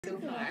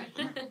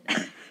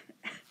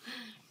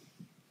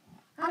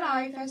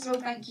Hello, first of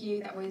all, thank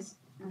you. That was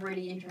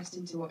really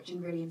interesting to watch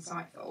and really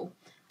insightful.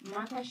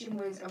 My question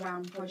was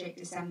around Project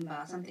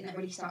December. Something that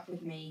really stuck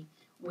with me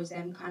was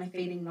them kind of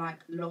feeling like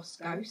lost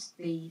ghosts,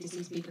 the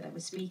deceased people that we're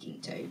speaking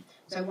to.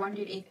 So I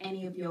wondered if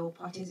any of your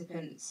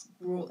participants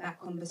brought that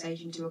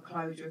conversation to a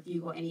close, or if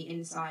you got any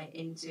insight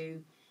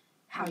into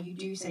how you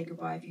do say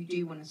goodbye if you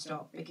do want to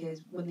stop.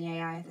 Because when the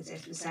AI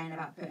ethicist was saying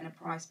about putting a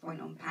price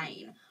point on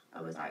pain,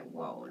 I was like,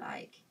 whoa,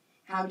 like,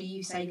 how do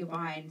you say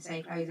goodbye and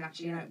say close and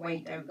actually don't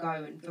wait, don't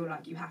go, and feel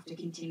like you have to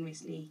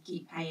continuously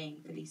keep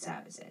paying for these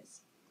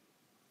services?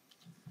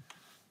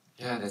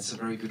 Yeah, that's a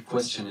very good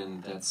question,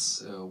 and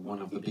that's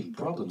one of the big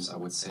problems, I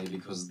would say,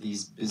 because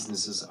these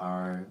businesses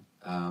are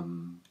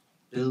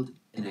built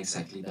in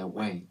exactly that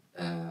way.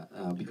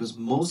 Because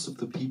most of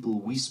the people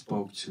we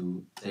spoke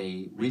to,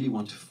 they really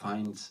want to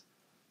find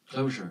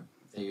closure.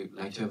 They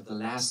like to have the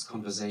last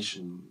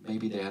conversation.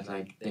 Maybe they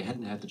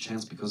hadn't had the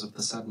chance because of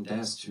the sudden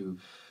death to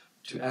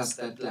ask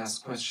that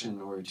last question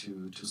or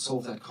to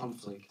solve that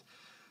conflict.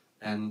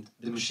 And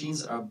the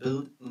machines are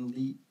built in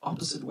the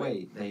opposite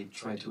way. They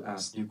try to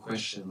ask new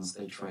questions.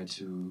 They try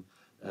to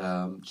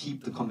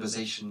keep the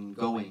conversation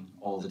going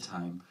all the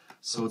time.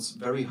 So it's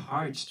very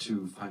hard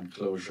to find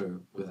closure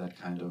with that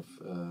kind of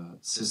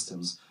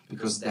systems,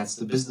 because that's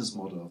the business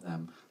model of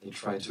them. They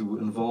try to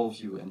involve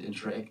you and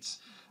interact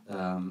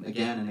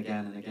again and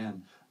again and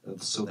again,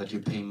 so that you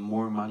pay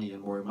more money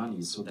and more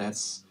money. So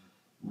that's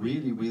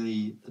really,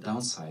 really the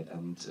downside,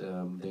 and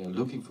they are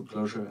looking for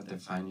closure and they're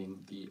finding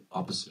the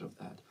opposite of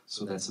that.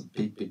 So that's a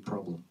big, big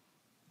problem.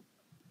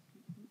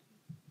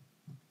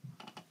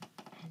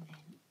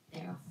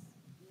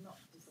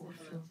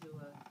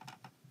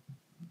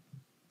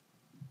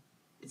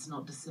 It's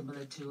not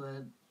dissimilar to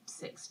a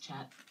sex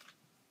chat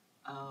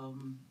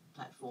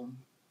platform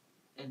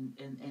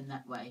in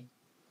that way,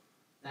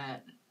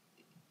 that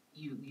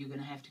you're going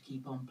to have to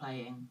keep on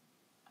playing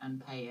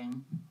and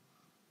paying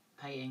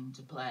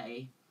to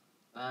play.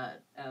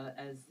 But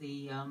as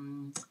the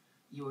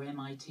your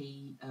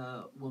MIT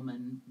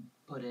woman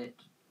put it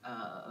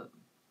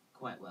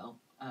quite well,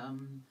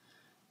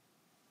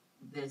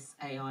 this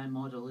AI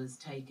model is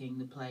taking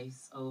the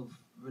place of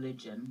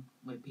religion,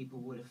 where people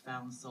would have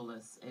found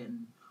solace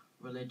in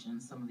religion.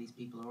 Some of these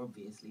people are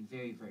obviously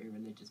very, very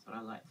religious, but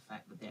I like the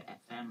fact that their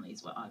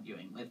families were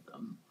arguing with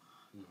them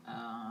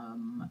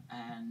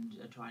and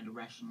trying to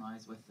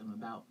rationalize with them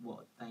about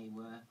what they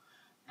were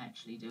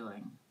actually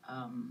doing.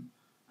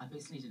 I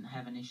personally didn't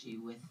have an issue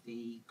with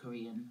the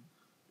Korean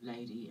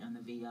lady and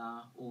the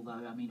VR,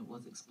 although, I mean, it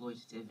was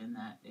exploitative in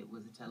that it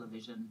was a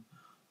television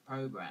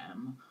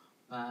program,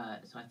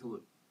 but I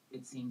thought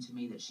it seemed to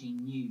me that she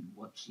knew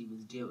what she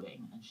was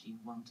doing and she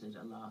wanted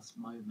a last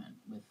moment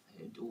with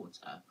her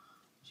daughter.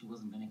 She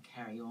wasn't going to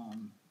carry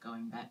on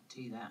going back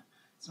to that.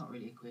 It's not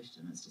really a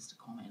question, it's just a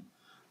comment.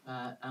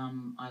 But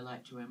I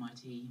liked your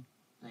MIT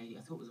lady.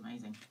 I thought it was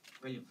amazing.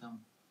 Brilliant film.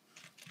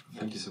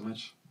 Thank you so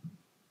much.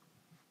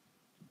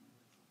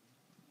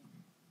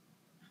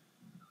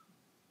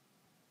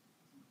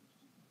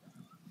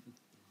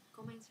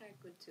 Comments are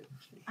good too.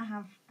 I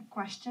have a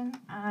question.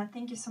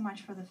 Thank you so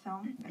much for the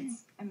film.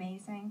 It's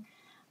amazing.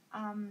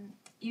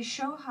 You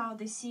show how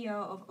the CEO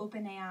of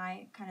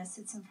OpenAI kind of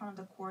sits in front of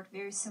the court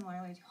very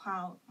similarly to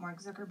how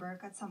Mark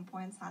Zuckerberg at some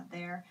point sat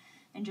there,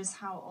 and just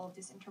how all of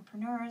these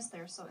entrepreneurs,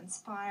 they're so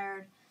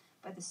inspired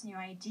by this new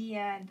idea,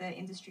 and the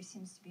industry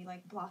seems to be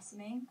like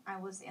blossoming. I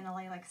was in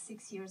LA like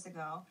 6 years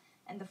ago,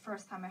 and the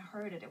first time I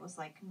heard it, it was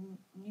like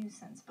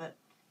nuisance, but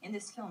in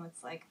this film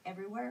it's like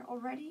everywhere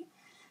already.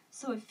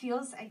 So it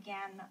feels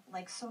again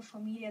like social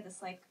media,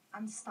 this like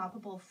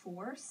unstoppable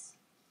force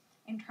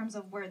in terms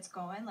of where it's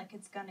going. Like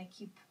it's gonna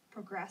keep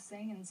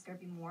progressing and it's gonna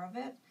be more of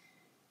it.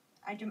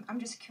 I'm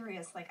just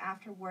curious, like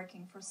after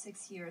working for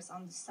 6 years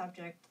on the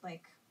subject,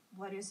 like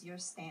what is your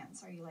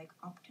stance? Are you like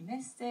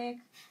optimistic,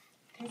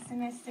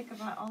 pessimistic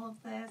about all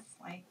of this?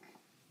 Like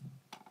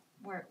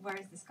where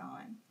is this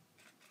going?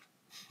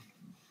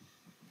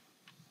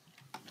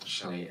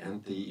 Shall I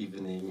end the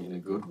evening in a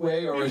good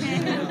way or in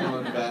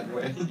a bad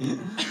way?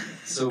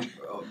 So,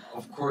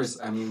 of course,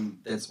 I mean,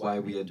 that's why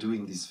we are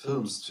doing these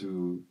films,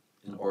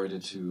 in order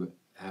to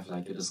have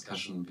like a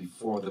discussion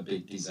before the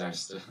big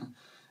disaster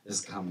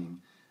is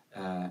coming.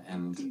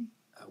 And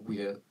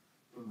we are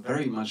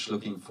very much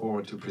looking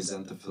forward to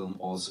present the film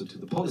also to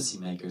the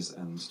policymakers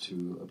and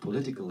to a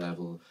political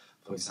level.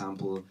 For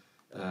example,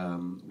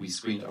 we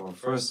screened our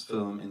first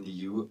film in the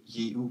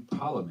EU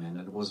Parliament,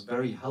 and it was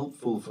very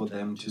helpful for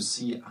them to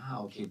see,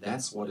 okay,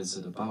 that's what is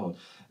it about.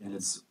 And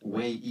it's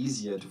way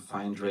easier to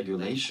find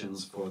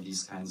regulations for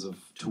these kinds of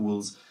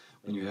tools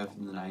when you have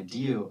an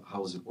idea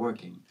how is it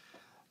working.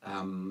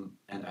 And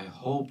I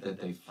hope that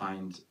they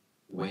find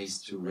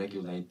ways to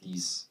regulate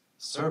these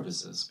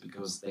services,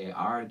 because they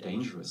are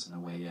dangerous in a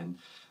way, and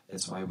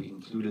that's why we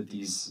included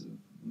this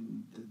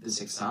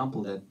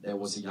example that there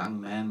was a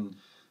young man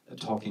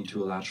talking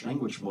to a large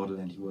language model,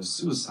 and he was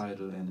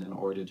suicidal, and in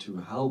order to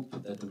help,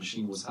 that the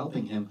machine was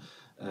helping him,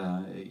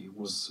 he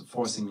was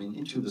forcing him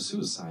into the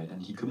suicide,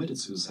 and he committed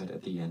suicide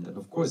at the end. And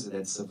of course,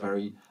 that's a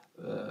very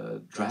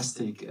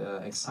drastic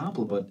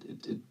example, but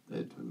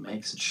it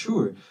makes it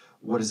sure.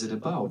 What is it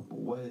about?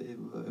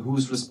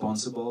 Who's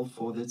responsible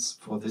for this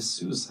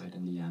suicide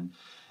in the end?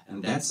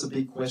 And that's a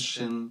big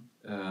question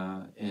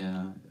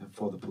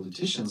for the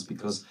politicians,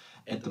 because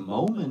at the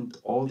moment,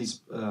 all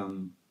these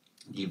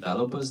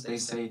developers, they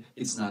say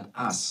it's not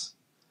us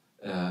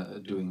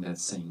doing that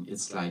thing.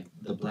 It's like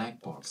the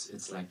black box.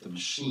 It's like the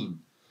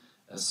machine.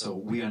 So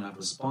we are not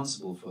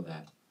responsible for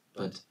that.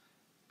 But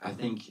I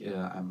think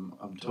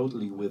I'm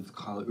totally with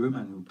Karl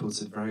Oehmann, who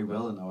puts it very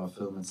well in our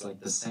film. It's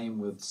like the same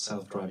with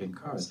self-driving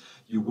cars.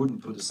 You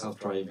wouldn't put a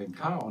self-driving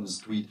car on the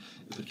street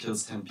if it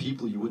kills 10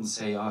 people. You wouldn't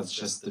say, "Oh, it's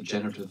just the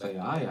generative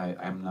AI.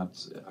 I'm not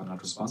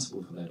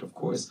responsible for that." Of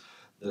course,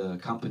 the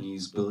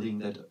companies building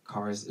that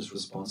cars is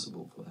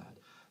responsible for that.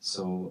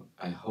 So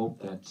I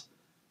hope that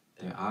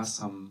there are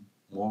some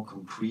more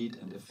concrete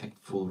and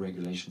effectful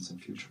regulations in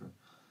future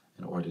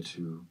in order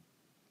to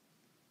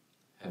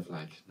have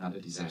not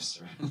a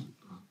disaster.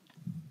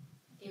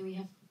 Okay, we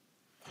have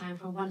time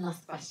for one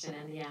last question,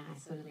 and yeah, I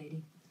saw the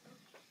lady.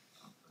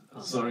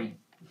 Oh, sorry.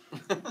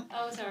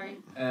 Oh, sorry.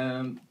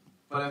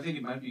 But I think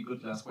it might be a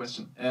good last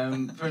question.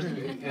 First,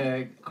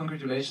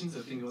 congratulations.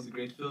 I think it was a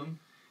great film.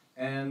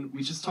 And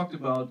we just talked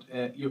about,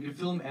 your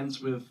film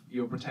ends with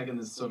your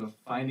protagonist sort of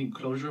finding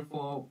closure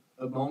for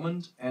a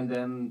moment, and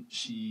then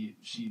she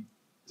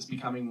is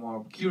becoming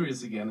more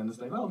curious again, and it's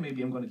like, well,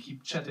 maybe I'm going to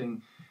keep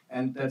chatting.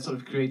 And that sort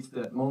of creates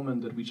that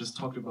moment that we just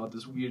talked about,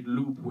 this weird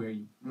loop where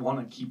you want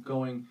to keep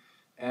going.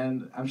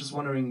 And I'm just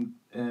wondering,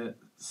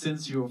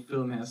 since your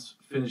film has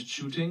finished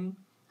shooting,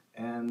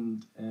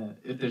 and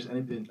if there's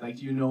anything,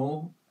 do you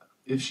know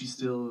if she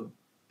still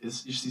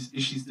is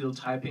she still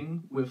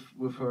typing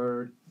with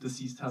her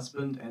deceased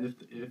husband, and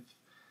if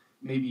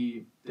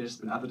maybe there's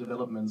been other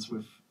developments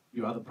with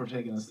your other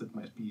protagonist that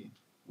might be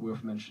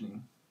worth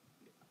mentioning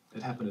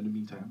that happened in the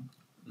meantime?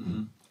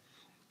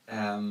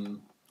 Mm-hmm.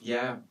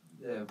 Yeah.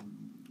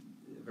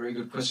 Very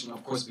good question.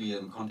 Of course, we are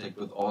in contact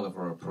with all of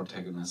our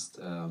protagonists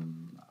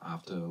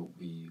after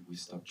we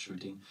stopped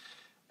shooting,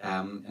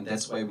 and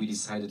that's why we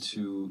decided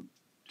to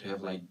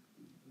have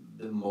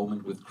the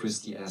moment with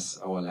Christy as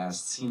our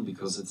last scene,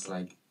 because it's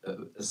like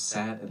a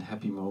sad and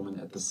happy moment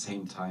at the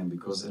same time.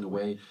 Because in a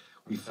way,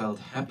 we felt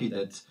happy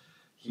that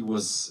it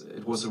was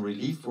a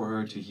relief for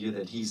her to hear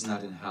that he's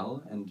not in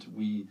hell, and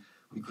we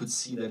could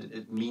see that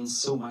it means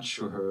so much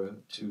to her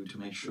to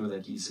make sure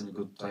that he's in a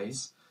good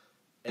place.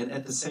 And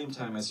at the same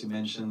time, as you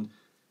mentioned,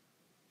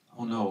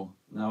 oh no,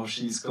 now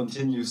she's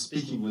continues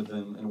speaking with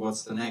him, and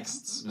what's the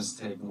next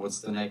mistake, and what's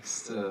the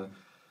next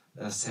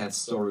sad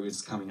story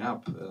that's coming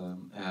up?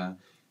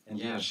 And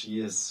yeah,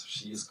 she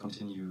is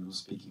continue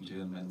speaking to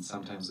him, and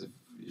sometimes if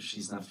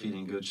she's not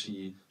feeling good,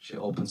 she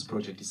opens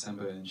Project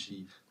December and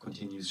she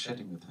continues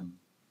chatting with him.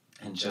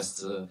 And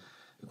just a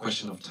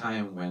question of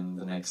time when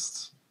the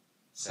next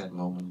sad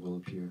moment will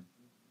appear.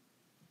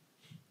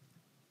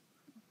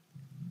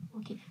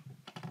 Okay.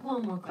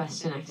 One more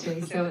question,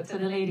 actually, so the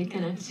lady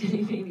can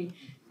actually maybe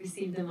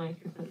receive the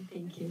microphone.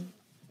 Thank you.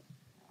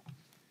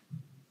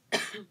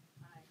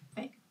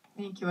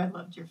 Thank you. I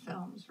loved your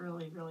film. It's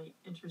really, really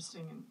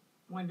interesting and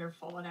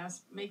wonderful. It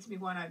makes me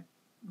want to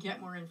get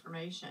more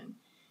information.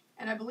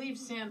 And I believe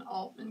Sam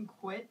Altman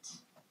quit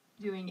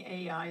doing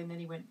AI and then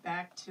he went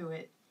back to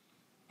it.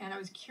 And I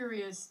was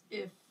curious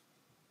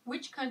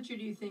which country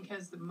do you think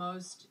has the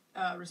most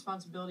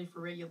responsibility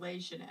for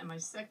regulation? And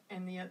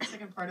the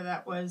second part of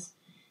that was,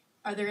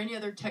 are there any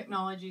other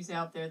technologies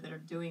out there that are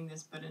doing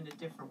this but in a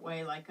different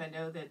way? Like I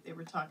know that they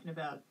were talking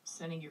about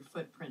sending your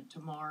footprint to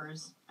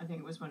Mars. I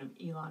think it was one of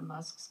Elon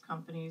Musk's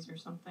companies or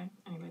something.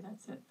 Anyway,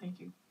 that's it. Thank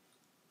you.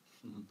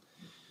 Mm-hmm.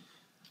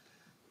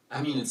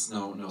 I mean, it's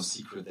no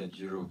secret that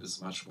Europe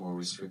is much more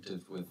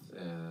restrictive with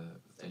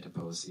data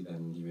policy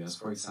than the US,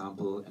 for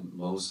example, and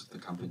most of the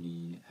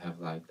company have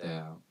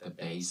their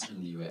base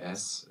in the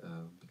US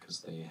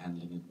because they're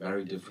handling it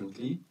very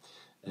differently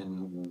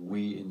than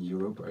we in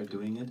Europe are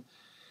doing it.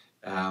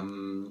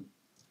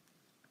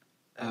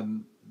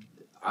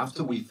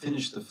 After we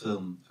finished the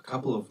film, a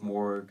couple of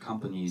more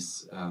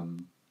companies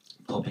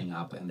popping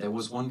up, and there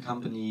was one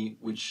company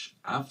which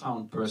I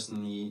found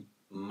personally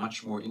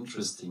much more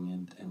interesting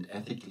and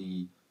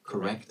ethically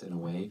correct in a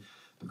way,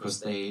 because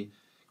they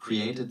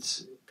created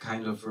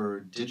kind of a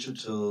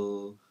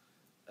digital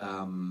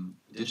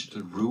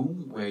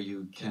room where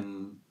you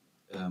can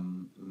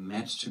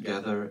match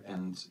together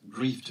and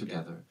grieve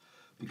together.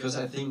 Because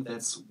I think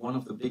that's one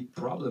of the big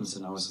problems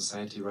in our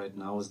society right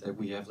now, is that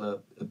we have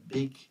a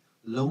big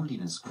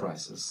loneliness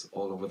crisis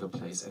all over the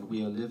place, and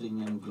we are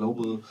living in a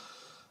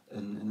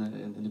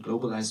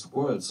globalized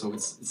world. So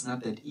it's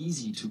not that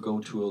easy to go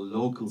to a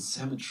local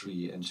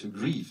cemetery and to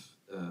grieve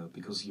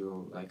because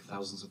you're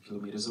thousands of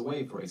kilometers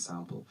away, for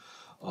example,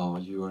 or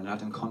you are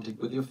not in contact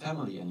with your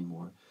family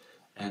anymore.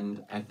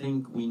 And I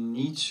think we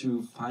need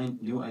to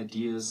find new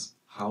ideas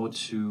how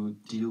to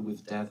deal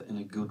with death in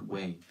a good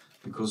way,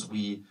 because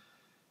we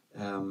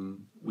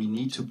we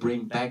need to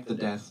bring back the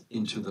death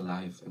into the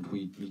life, and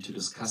we need to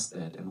discuss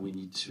that, and we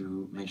need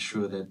to make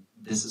sure that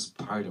this is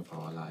part of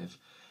our life.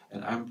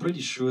 And I'm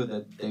pretty sure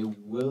that there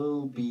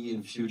will be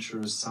in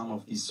future some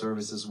of these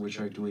services which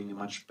are doing a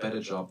much better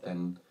job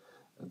than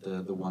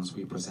the ones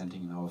we're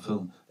presenting in our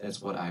film.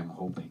 That's what I'm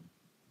hoping.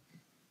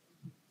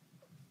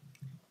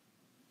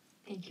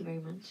 Thank you very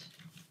much.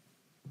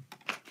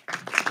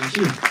 Thank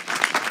you.